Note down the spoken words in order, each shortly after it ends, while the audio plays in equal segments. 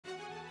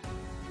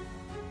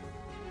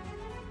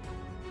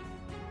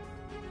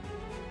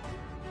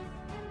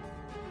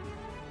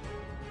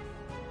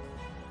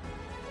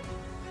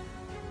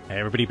Hey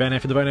everybody, Ben here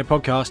for the Bonehead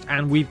podcast,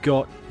 and we've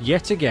got,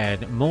 yet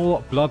again,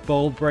 more Blood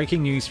Bowl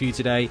breaking news for you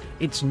today.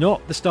 It's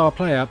not the star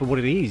player, but what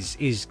it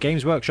is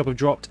Games Workshop have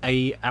dropped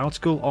an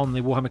article on the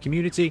Warhammer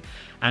community,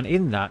 and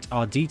in that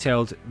are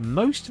detailed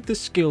most of the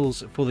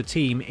skills for the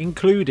team,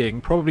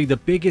 including probably the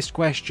biggest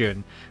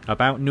question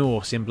about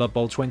Norse in Blood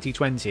Bowl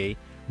 2020,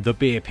 the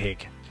beer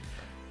pig.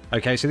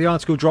 Okay, so the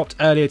article dropped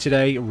earlier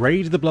today,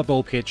 raid the Blood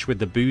Bowl pitch with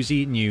the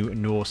boozy new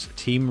Norse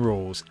team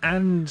rules,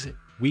 and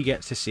we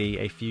get to see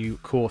a few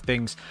core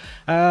things.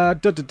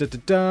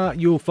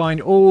 You'll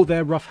find all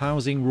their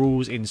roughhousing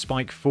rules in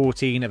Spike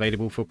 14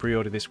 available for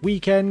pre-order this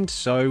weekend,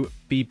 so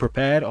be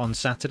prepared on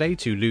Saturday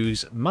to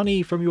lose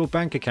money from your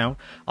bank account.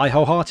 I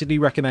wholeheartedly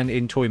recommend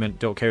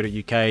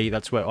intoyment.co.uk.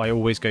 That's where I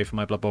always go for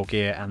my Blood Bowl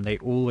gear, and they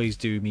always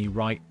do me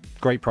right.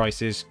 Great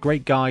prices,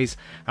 great guys,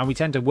 and we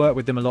tend to work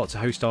with them a lot to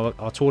host our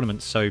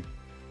tournaments, so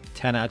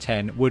 10 out of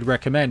 10 would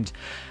recommend.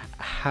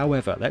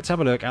 However, let's have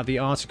a look at the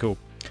article.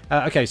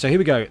 Okay, so here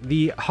we go.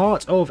 The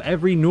heart of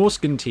every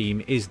Norscan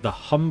team is the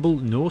humble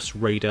Norse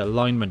Raider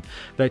lineman.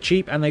 They're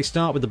cheap and they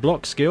start with the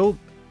block skill.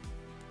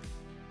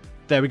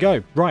 There we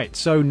go. Right,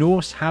 so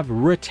Norse have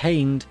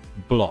retained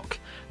block.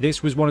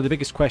 This was one of the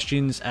biggest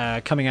questions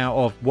coming out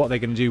of what they're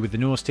going to do with the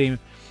Norse team.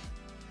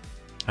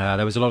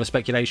 There was a lot of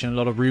speculation, a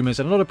lot of rumours,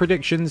 and a lot of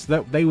predictions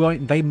that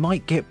they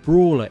might get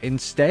Brawler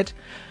instead.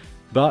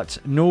 But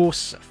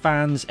Norse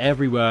fans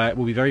everywhere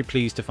will be very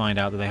pleased to find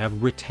out that they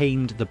have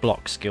retained the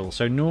block skill.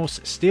 So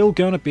Norse still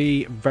going to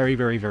be very,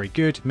 very, very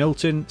good.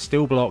 Milton,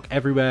 still block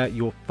everywhere,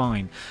 you're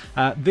fine.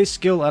 This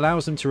skill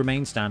allows them to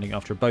remain standing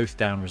after a both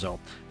down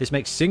result. This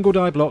makes single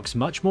die blocks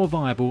much more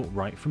viable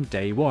right from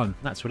day one.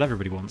 That's what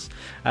everybody wants.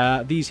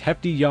 These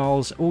hefty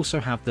Jarls also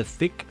have the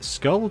thick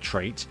skull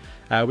trait,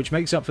 which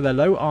makes up for their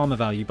low armor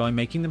value by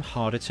making them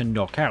harder to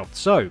knock out.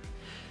 So,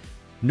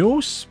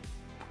 Norse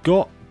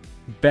got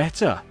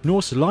better.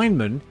 Norse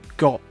linemen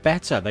got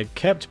better. They've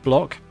kept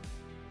block.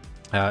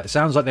 It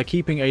sounds like they're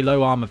keeping a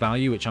low armor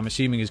value, which I'm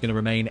assuming is going to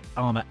remain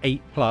armor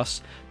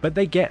 8+, but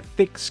they get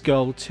thick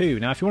skull too.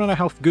 Now, if you want to know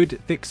how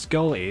good thick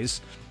skull is,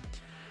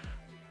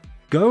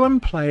 go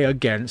and play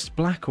against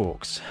Black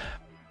Orcs.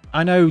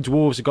 I know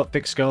dwarves have got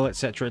thick skull,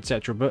 etc.,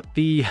 etc., but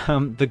the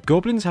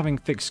goblins having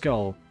thick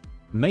skull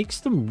makes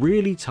them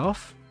really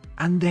tough,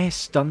 and they're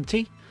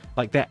stunty.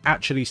 Like, they're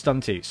actually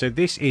stunty. So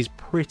this is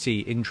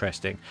pretty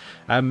interesting.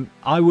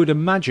 I would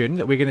imagine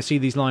that we're going to see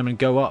these linemen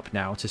go up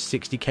now to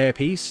 60k a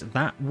piece.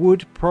 That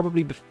would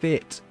probably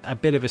befit a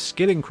bit of a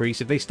skill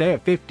increase. If they stay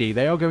at 50,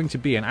 they are going to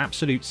be an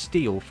absolute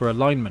steal for a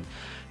lineman.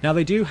 Now,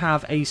 they do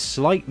have a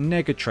slight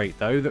nega trait,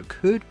 though, that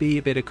could be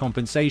a bit of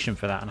compensation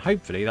for that, and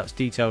hopefully that's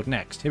detailed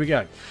next. Here we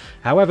go.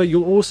 However,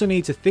 you'll also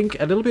need to think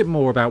a little bit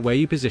more about where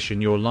you position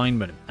your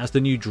linemen, as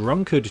the new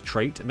drunkard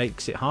trait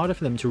makes it harder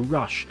for them to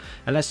rush,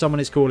 unless someone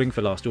is calling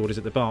for last orders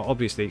at the bar,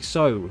 obviously.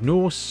 So,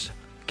 Norse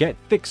get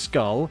thick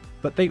skull,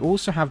 but they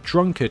also have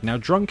drunkard. Now,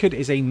 drunkard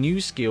is a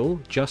new skill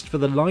just for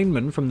the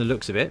lineman from the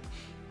looks of it.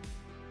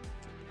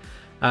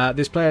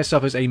 This player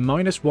suffers a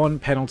 -1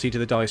 penalty to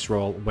the dice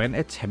roll when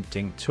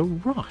attempting to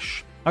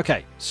rush.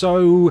 Okay,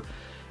 so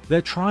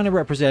they're trying to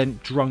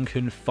represent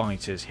drunken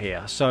fighters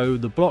here. So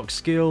the block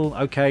skill,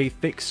 okay,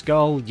 thick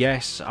skull,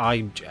 yes.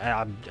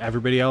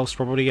 Everybody else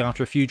probably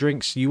after a few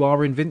drinks, you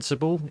are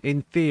invincible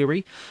in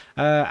theory.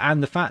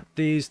 And the fact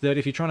is that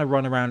if you're trying to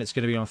run around, it's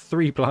going to be on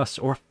 3+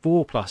 or a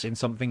 4+ in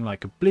something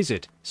like a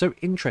blizzard. So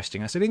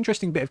interesting. That's an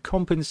interesting bit of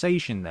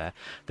compensation there.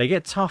 They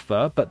get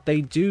tougher, but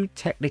they do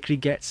technically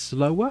get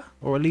slower,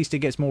 or at least it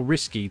gets more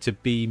risky to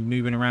be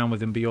moving around with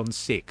them beyond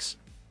 6.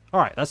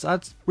 Alright,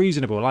 that's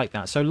reasonable, I like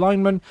that. So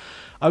linemen,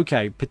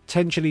 okay,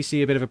 potentially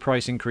see a bit of a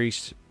price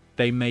increase.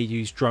 They may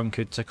use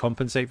drunkard to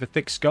compensate for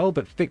thick skull,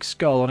 but thick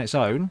skull on its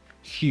own,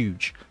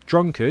 huge.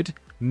 Drunkard,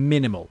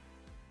 minimal.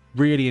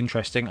 Really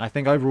interesting. I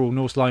think overall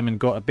Norse linemen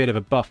got a bit of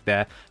a buff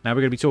there. Now we're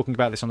going to be talking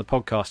about this on the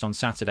podcast on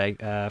Saturday,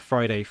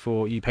 Friday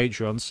for you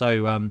Patreons,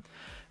 so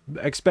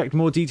expect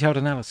more detailed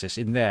analysis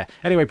in there.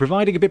 Anyway,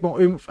 providing a bit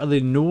more oomph are the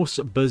Norse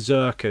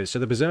Berserkers. So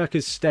the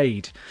Berserkers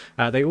stayed.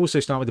 They also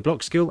start with the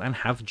block skill and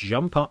have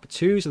jump up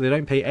too, so they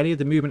don't pay any of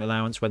the movement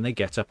allowance when they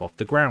get up off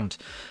the ground.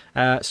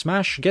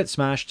 Smash, get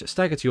smashed,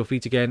 stagger to your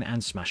feet again,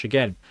 and smash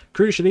again.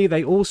 Crucially,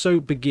 they also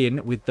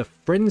begin with the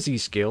Frenzy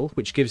skill,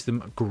 which gives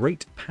them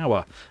great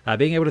power.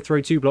 Being able to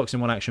throw 2 blocks in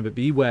one action, but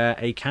beware,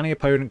 a canny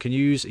opponent can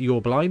use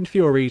your Blind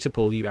Fury to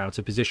pull you out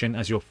of position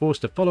as you're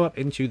forced to follow up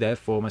into their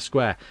former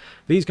square.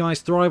 These guys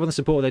thrive on the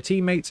support of their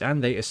teammates,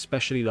 and they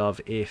especially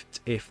love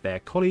if their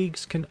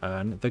colleagues can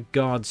earn the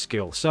guard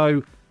skill.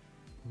 So,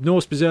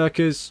 Norse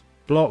Berserkers,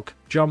 block,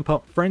 jump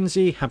up,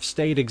 frenzy have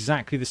stayed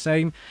exactly the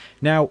same.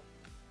 Now,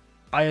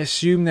 I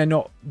assume they're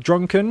not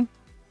drunken,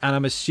 and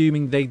I'm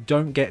assuming they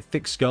don't get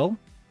thick skull.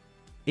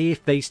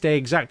 If they stay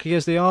exactly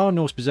as they are,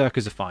 Norse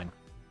Berserkers are fine.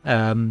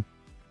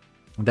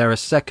 They're a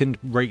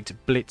second-rate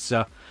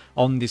blitzer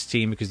on this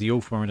team because the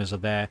Ulfmariners are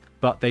there,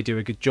 but they do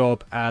a good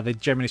job. They,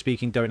 generally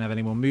speaking, don't have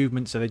any more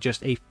movement, so they're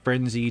just a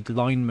frenzied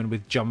lineman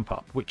with jump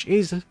up, which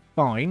is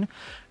fine.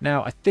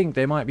 Now, I think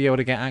they might be able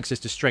to get access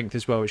to strength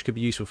as well, which could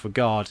be useful for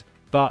guard.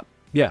 But,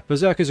 yeah,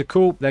 Berserkers are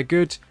cool. They're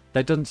good.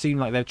 That doesn't seem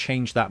like they've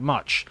changed that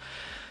much.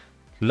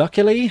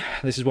 Luckily,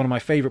 this is one of my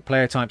favourite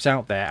player types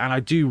out there, and I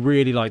do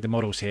really like the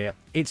models here.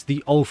 It's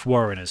the Ulf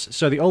Warreners.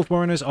 So the Ulf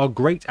Warreners are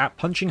great at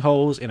punching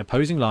holes in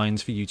opposing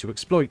lines for you to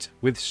exploit.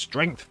 With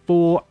Strength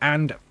 4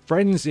 and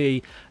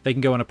Frenzy, they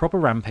can go on a proper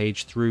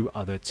rampage through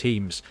other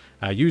teams.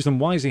 Use them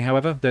wisely,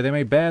 however. Though they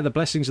may bear the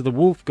blessings of the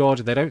Wolf God,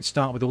 they don't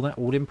start with all that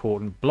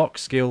all-important block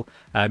skill,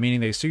 meaning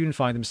they soon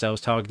find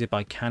themselves targeted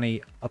by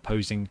canny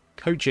opposing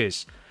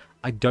coaches.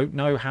 I don't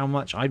know how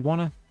much I'd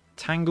want to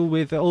tangle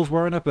with Ulf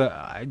Warrener,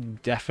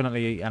 but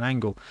definitely an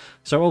angle.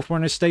 So Ulf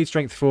Warreners, stay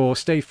Strength 4,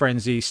 stay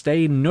Frenzy,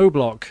 stay no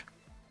block.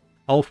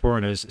 Ulf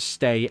Warreners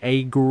stay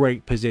a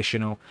great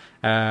positional.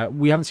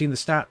 We haven't seen the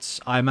stats.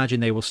 I imagine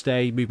they will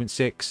stay. Movement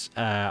 6,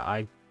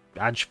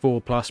 Edge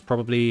 4 plus,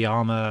 probably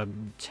armor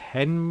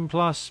 10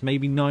 plus,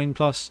 maybe 9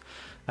 plus,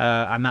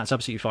 and that's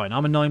absolutely fine.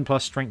 Armor 9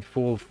 plus, Strength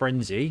 4,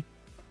 Frenzy.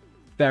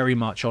 Very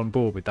much on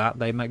board with that.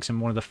 They makes him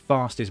one of the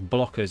fastest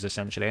blockers,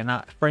 essentially, and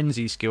that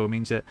Frenzy skill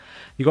means that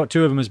you've got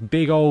two of them as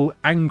big old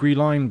angry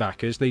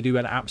linebackers. They do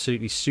an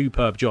absolutely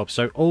superb job.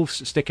 So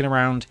Ulf's sticking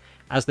around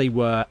as they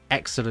were.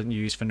 Excellent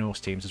use for Norse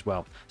teams as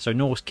well. So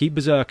Norse keep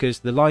Berserkers.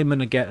 The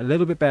linemen get a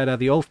little bit better.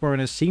 The Ulf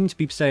Mariners seem to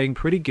be staying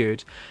pretty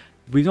good.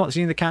 We've not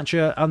seen the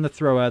catcher and the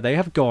thrower. They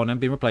have gone and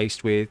been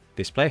replaced with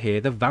this player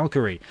here, the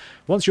Valkyrie.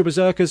 Once your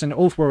Berserkers and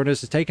Ulf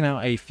Warriors have taken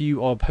out a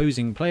few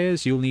opposing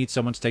players, you'll need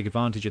someone to take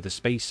advantage of the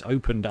space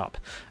opened up.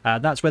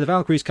 That's where the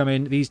Valkyries come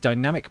in. These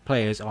dynamic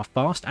players are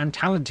fast and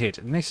talented,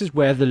 and this is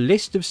where the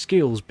list of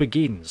skills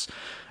begins.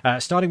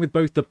 Starting with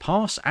both the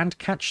pass and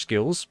catch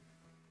skills,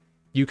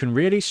 you can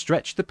really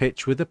stretch the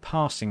pitch with the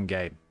passing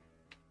game.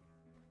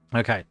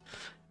 Okay,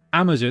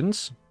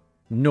 Amazons,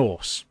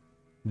 Norse.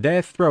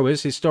 Their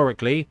throwers,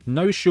 historically,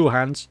 no sure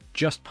hands,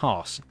 just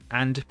pass.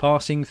 And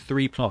passing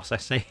 3+. I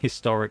say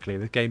historically,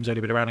 the game's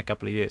only been around a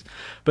couple of years.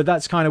 But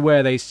that's kind of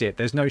where they sit.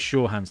 There's no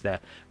sure hands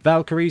there.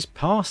 Valkyries,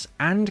 pass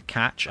and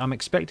catch. I'm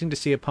expecting to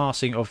see a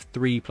passing of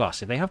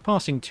 3+. If they have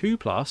passing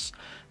 2+,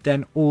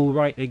 then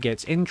alright, it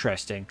gets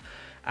interesting.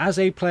 As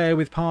a player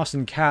with pass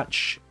and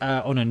catch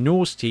on a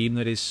Norse team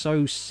that is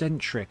so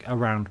centric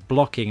around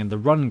blocking and the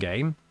run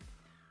game,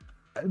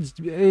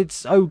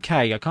 it's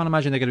okay. I can't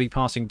imagine they're going to be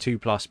passing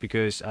 2+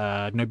 because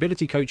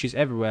nobility coaches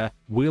everywhere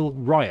will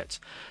riot.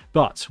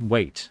 But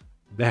wait,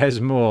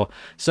 there's more.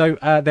 So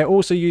they're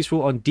also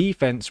useful on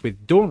defense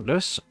with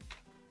Dauntless,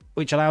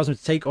 which allows them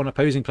to take on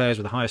opposing players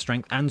with a higher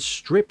strength, and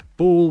Strip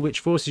Ball, which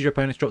forces your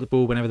opponent to drop the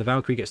ball whenever the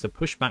Valkyrie gets the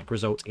pushback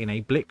result in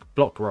a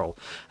block roll.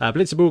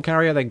 Blitz a ball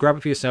carrier, then grab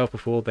it for yourself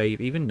before they've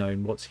even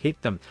known what's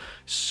hit them.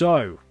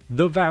 So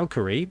the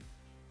Valkyrie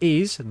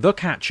is the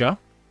catcher,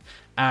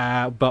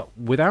 but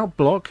without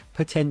block,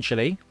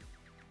 potentially,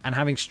 and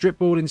having Strip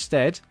Ball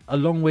instead,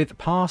 along with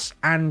pass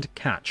and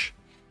catch.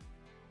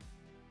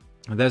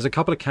 There's a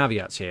couple of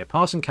caveats here.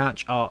 Pass and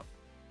catch are,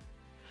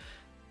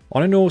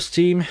 on a Norse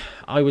team,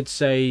 I would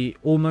say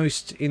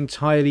almost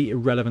entirely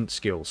irrelevant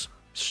skills.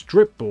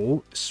 Strip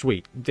Ball,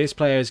 sweet. This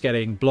player is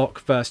getting block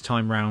first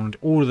time round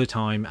all of the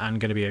time and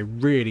going to be a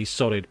really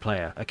solid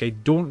player. Okay,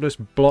 Dauntless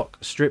block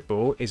Strip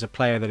Ball is a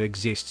player that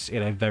exists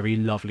in a very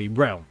lovely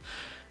realm.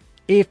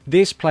 If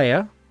this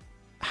player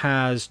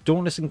has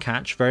Dauntless and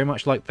Catch, very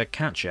much like the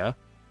catcher,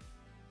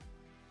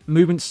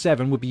 movement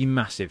 7 would be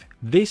massive.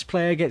 This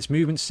player gets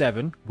movement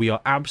 7, we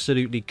are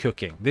absolutely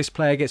cooking. This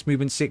player gets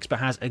movement 6 but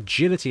has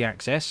agility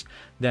access,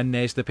 then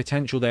there's the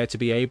potential there to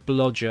be a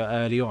blodger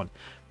early on.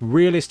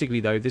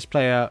 Realistically though, this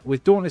player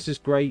with Dauntless is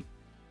great.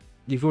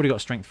 You've already got a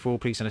strength 4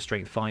 piece and a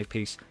strength 5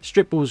 piece.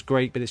 Strip Ball is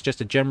great, but it's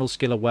just a general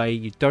skill away.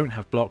 You don't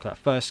have block. That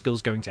first skill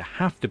is going to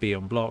have to be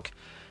on block.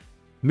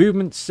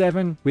 Movement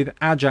 7 with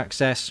Edge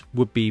access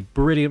would be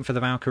brilliant for the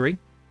Valkyrie.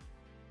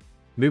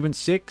 Movement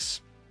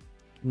 6,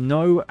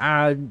 no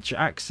Edge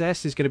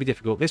access is going to be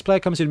difficult. This player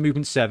comes in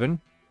movement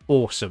 7,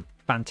 awesome,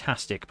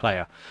 fantastic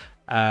player.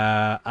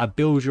 A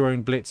build your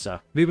own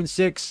blitzer. Movement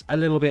 6, a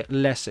little bit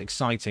less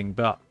exciting,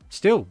 but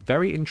still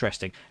very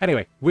interesting.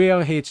 Anyway, we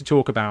are here to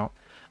talk about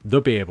the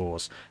Beer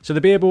Boars. So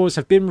the Beer Boars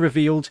have been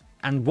revealed,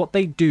 and what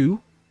they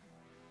do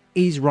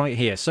is right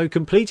here. So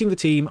completing the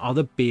team are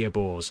the Beer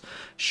Boars.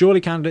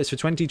 Surely candidates for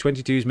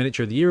 2022's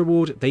Miniature of the Year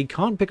award. They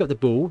can't pick up the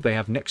ball, they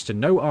have next to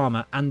no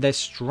armor, and their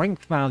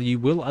strength value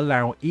will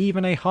allow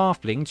even a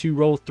halfling to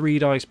roll 3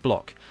 dice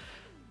block.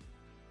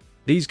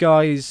 These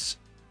guys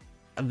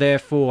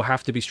therefore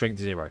have to be strength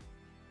 0.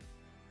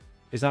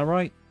 Is that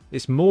right?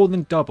 It's more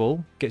than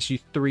double, gets you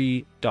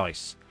 3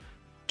 dice.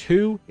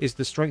 2 is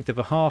the strength of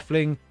a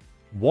halfling.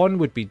 1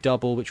 would be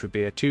double, which would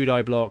be a 2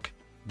 die block.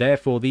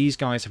 Therefore these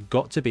guys have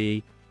got to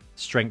be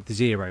strength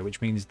 0,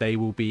 which means they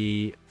will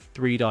be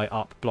 3 die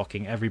up,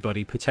 blocking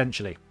everybody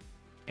potentially.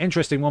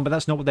 Interesting one, but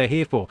that's not what they're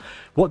here for.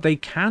 What they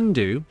can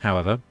do,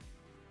 however,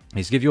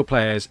 is give your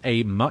players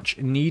a much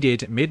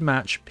needed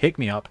mid-match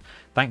pick-me-up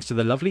thanks to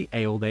the lovely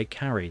ale they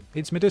carry.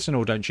 It's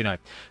medicinal, don't you know?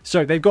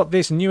 So they've got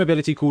this new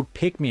ability called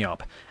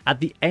pick-me-up.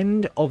 At the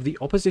end of the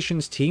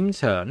opposition's team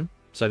turn,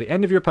 so the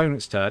end of your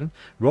opponent's turn,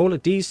 roll a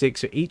d6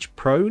 for each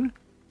prone,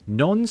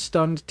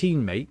 non-stunned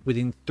teammate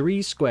within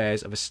 3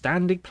 squares of a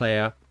standing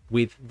player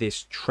with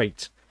this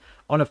trait.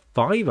 On a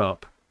 5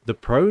 up, the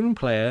prone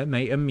player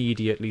may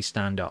immediately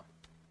stand up.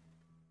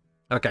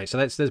 Okay, so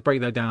let's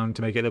break that down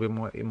to make it a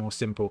little bit more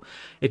simple.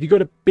 If you've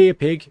got a beer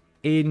pig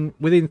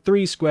within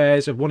 3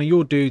 squares of one of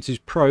your dudes who's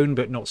prone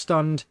but not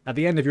stunned, at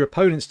the end of your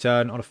opponent's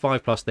turn on a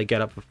 5+, they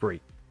get up for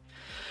free.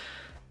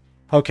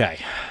 Okay.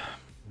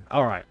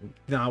 Alright,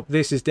 now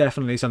this is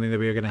definitely something that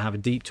we're going to have a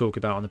deep talk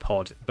about on the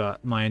pod,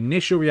 but my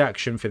initial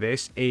reaction for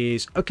this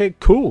is, okay,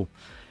 cool.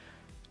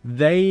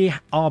 They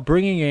are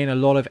bringing in a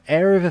lot of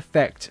area of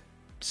effect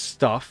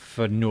stuff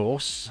for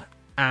Norse,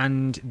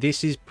 and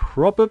this is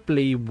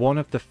probably one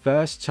of the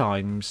first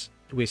times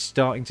we're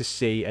starting to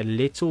see a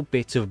little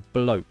bit of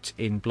bloat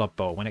in Blood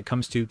Bowl when it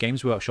comes to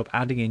Games Workshop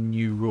adding in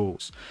new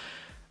rules.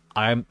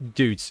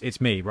 Dudes,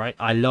 it's me, right?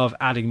 I love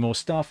adding more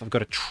stuff. I've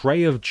got a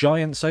tray of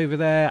giants over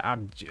there,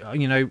 and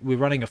you know, we're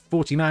running a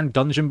 40-man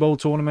Dungeon Bowl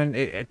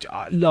tournament.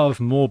 I love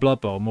more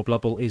Blood Bowl. More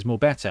Blood Bowl is more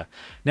better.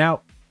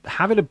 Now,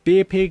 having a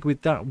beer pig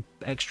with that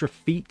extra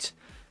feat,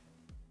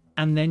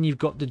 and then you've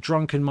got the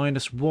drunken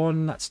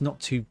 -1. That's not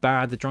too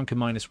bad. The drunken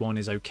 -1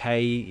 is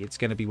okay. It's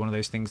going to be one of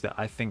those things that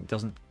I think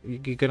doesn't...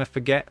 You're going to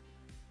forget.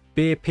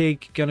 Beer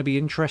pig, going to be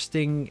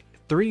interesting.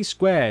 3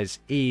 squares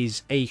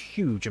is a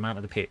huge amount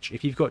of the pitch.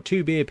 If you've got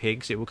 2 beer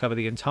pigs, it will cover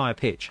the entire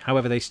pitch.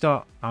 However, they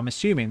start... I'm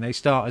assuming they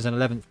start as an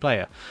 11th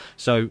player.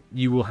 So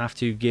you will have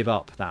to give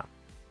up that.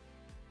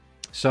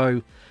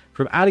 So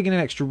from adding in an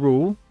extra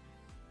rule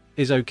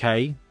is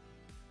okay.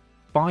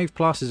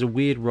 5+ is a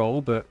weird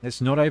roll, but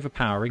it's not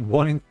overpowering.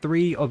 1 in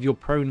 3 of your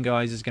prone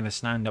guys is going to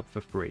stand up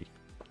for free.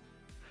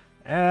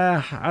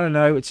 I don't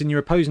know. It's in your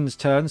opponent's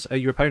turn, so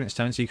you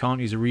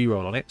can't use a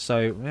reroll on it.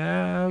 So,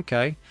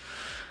 okay.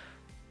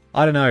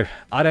 I don't know.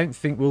 I don't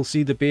think we'll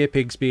see the beer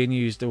pigs being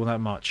used all that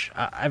much.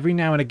 Every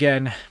now and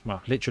again,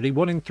 well, literally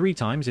 1 in 3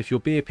 times, if your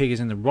beer pig is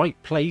in the right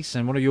place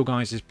and one of your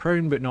guys is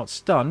prone but not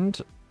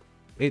stunned,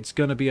 it's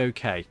going to be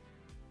okay.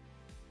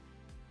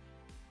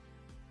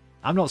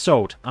 I'm not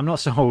sold. I'm not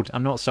sold.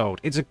 I'm not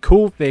sold. It's a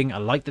cool thing. I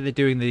like that they're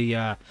doing the...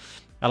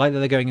 I like that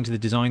they're going into the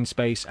design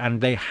space, and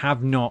they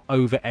have not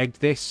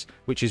over-egged this,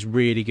 which is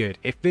really good.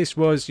 If this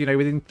was, you know,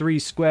 within 3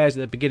 squares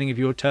at the beginning of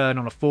your turn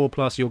on a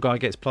 4+, your guy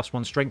gets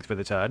 +1 strength for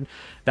the turn,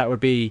 that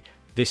would be...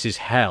 This is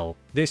hell.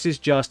 This is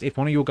just if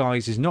one of your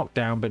guys is knocked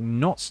down but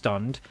not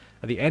stunned,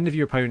 at the end of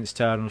your opponent's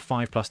turn on a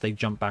 5+, they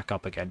jump back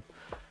up again.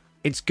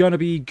 It's going to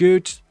be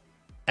good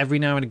every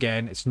now and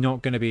again. It's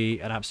not going to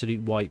be an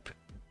absolute wipe.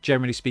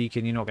 Generally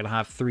speaking, you're not going to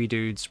have 3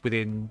 dudes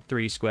within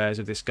 3 squares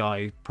of this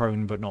guy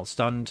prone but not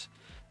stunned.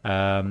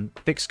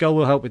 Thick Skull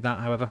will help with that,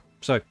 however.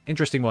 So,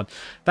 interesting one.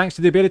 Thanks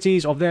to the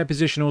abilities of their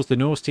positionals, the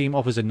Norse team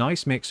offers a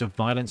nice mix of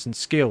violence and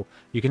skill.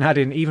 You can add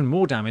in even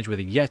more damage with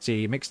a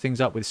Yeti, mix things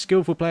up with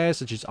skillful players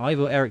such as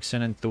Ivor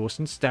Eriksson and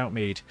Thorsten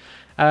Stoutmead.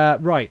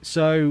 Right,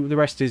 so the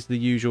rest is the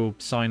usual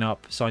sign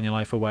up, sign your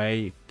life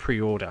away,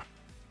 pre-order.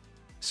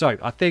 So,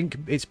 I think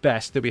it's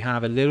best that we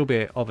have a little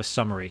bit of a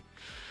summary.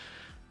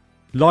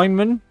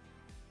 Linemen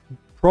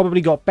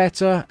probably got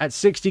better at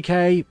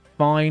 60k,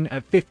 fine.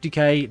 At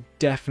 50k,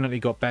 definitely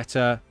got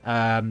better.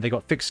 They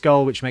got Thick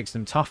Skull, which makes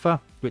them tougher,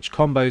 which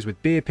combos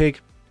with Beer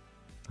Pig.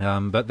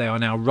 But they are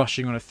now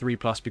rushing on a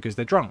 3+ because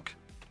they're drunk.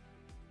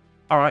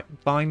 Alright,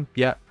 fine,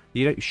 yeah.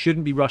 You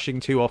shouldn't be rushing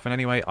too often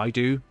anyway. I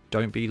do.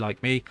 Don't be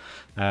like me.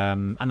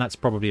 And that's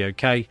probably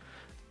okay.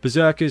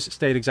 Berserkers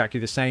stayed exactly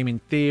the same in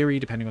theory,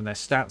 depending on their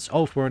stats.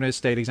 Ulfwarners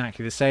stayed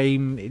exactly the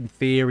same in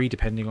theory,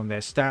 depending on their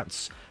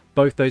stats.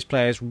 Both those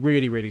players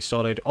really, really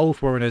solid.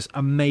 Ulfwarners,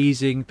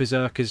 amazing.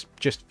 Berserkers,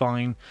 just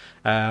fine.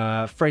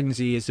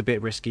 Frenzy is a bit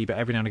risky, but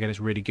every now and again it's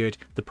really good.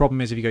 The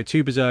problem is if you go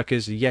 2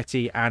 Berserkers, a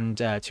Yeti, and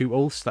 2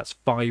 Ulfs, that's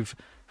 5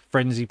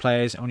 Frenzy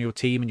players on your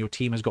team, and your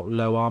team has got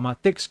low armor.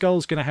 Thick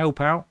Skull's going to help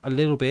out a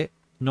little bit.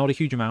 Not a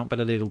huge amount, but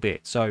a little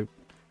bit. So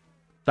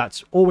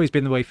that's always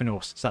been the way for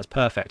Norse, so that's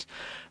perfect.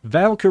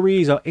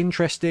 Valkyries are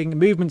interesting.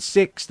 Movement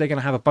 6, they're going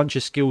to have a bunch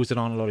of skills that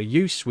aren't a lot of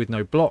use with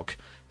no block.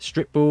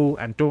 Strip Ball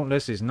and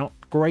Dauntless is not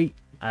great.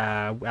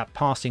 At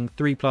passing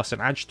 3+ and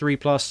edge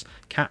 3+,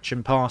 catch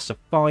and pass are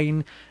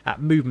fine.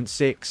 At movement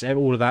 6,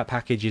 all of that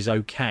package is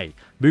okay.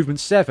 Movement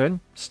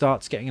 7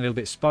 starts getting a little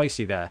bit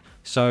spicy there.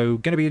 So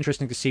going to be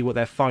interesting to see what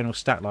their final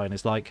stat line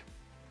is like.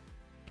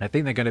 I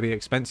think they're going to be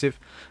expensive.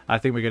 I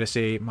think we're going to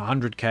see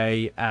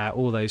 100k,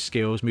 all those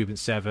skills, movement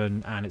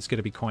 7, and it's going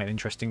to be quite an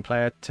interesting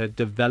player to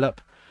develop.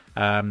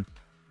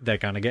 They're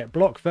going to get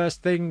block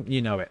first thing,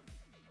 you know it.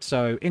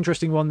 So,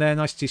 interesting one there.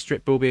 Nice to see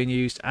Strip Ball being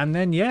used. And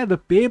then, yeah, the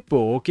Beer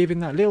Ball, giving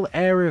that little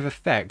area of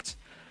effect.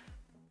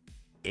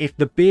 If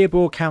the Beer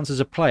Ball counts as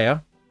a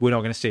player, we're not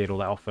going to see it all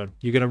that often.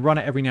 You're going to run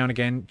it every now and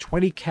again.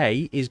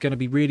 20k is going to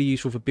be really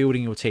useful for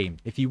building your team.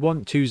 If you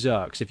want 2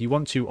 Zerks, if you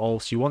want 2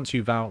 Ulfs, you want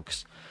 2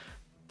 Valks,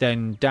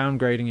 then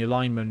downgrading your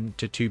lineman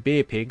to 2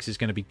 Beer Pigs is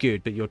going to be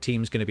good, but your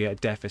team's going to be at a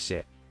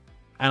deficit.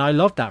 And I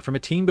love that from a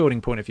team building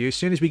point of view. As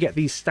soon as we get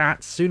these stats,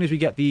 as soon as we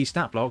get the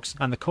stat blocks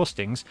and the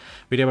costings,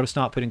 we'll be able to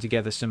start putting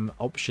together some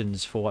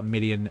options for a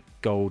 1,000,000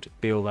 gold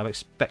build. I'm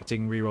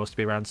expecting rerolls to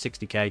be around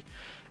 60k.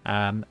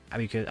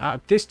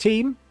 Because this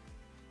team,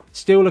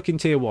 still looking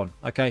tier 1.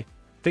 Okay,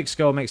 Thick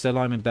Skull makes their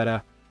lineman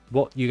better.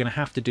 what you're going to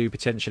have to do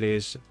potentially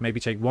is maybe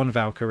take one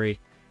Valkyrie,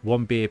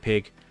 one Beer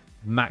Pig,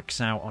 max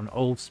out on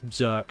old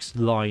Zerks,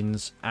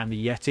 Lines, and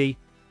the Yeti,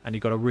 and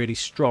you've got a really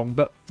strong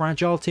but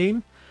fragile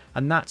team,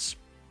 and that's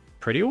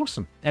pretty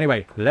awesome.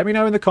 Anyway, let me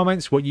know in the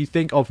comments what you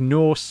think of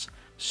Norse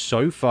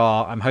so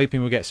far. I'm hoping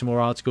we'll get some more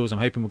articles. I'm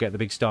hoping we'll get the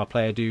big star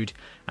player dude,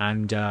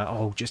 and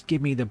oh, just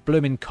give me the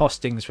blooming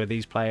costings for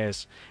these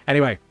players.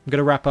 Anyway, I'm going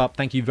to wrap up.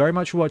 Thank you very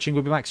much for watching.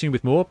 We'll be back soon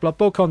with more Blood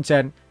Bowl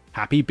content.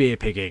 Happy beer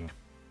pigging.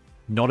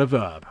 Not a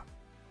verb.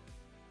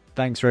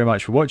 Thanks very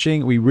much for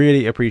watching. We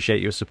really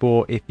appreciate your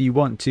support. If you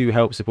want to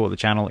help support the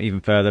channel even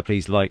further,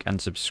 please like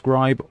and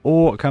subscribe,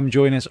 or come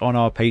join us on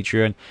our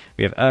Patreon.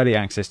 We have early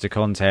access to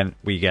content.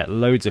 We get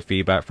loads of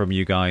feedback from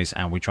you guys,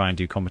 and we try and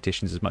do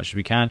competitions as much as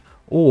we can.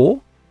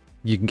 Or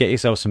you can get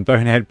yourself some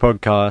Bonehead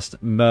podcast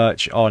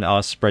merch on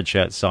our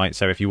Spreadshirt site.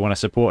 So if you want to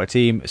support a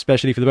team,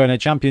 especially for the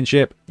Bonehead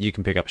Championship, you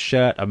can pick up a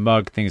shirt, a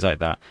mug, things like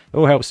that. It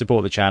all helps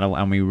support the channel,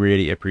 and we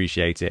really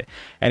appreciate it.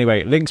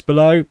 Anyway, links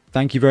below.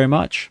 Thank you very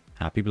much.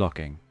 Happy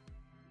blocking.